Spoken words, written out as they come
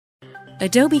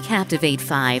Adobe Captivate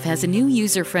 5 has a new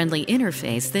user-friendly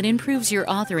interface that improves your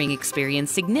authoring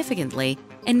experience significantly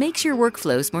and makes your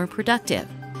workflows more productive.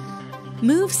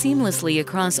 Move seamlessly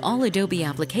across all Adobe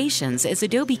applications as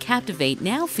Adobe Captivate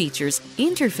now features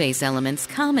interface elements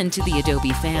common to the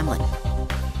Adobe family.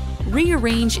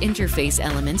 Rearrange interface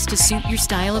elements to suit your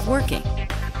style of working.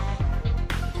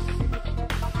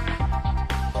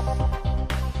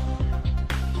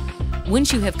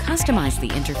 Once you have customized the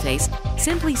interface,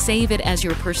 simply save it as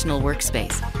your personal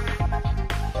workspace.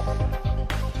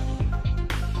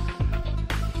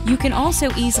 You can also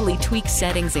easily tweak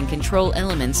settings and control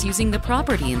elements using the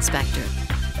Property Inspector.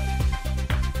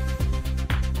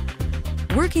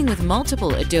 Working with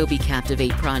multiple Adobe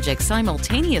Captivate projects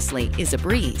simultaneously is a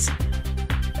breeze.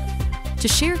 To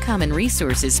share common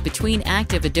resources between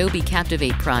active Adobe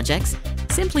Captivate projects,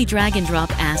 simply drag and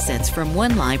drop assets from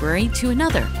one library to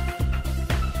another.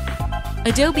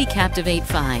 Adobe Captivate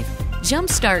 5.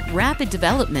 Jumpstart rapid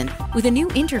development with a new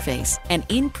interface and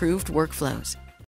improved workflows.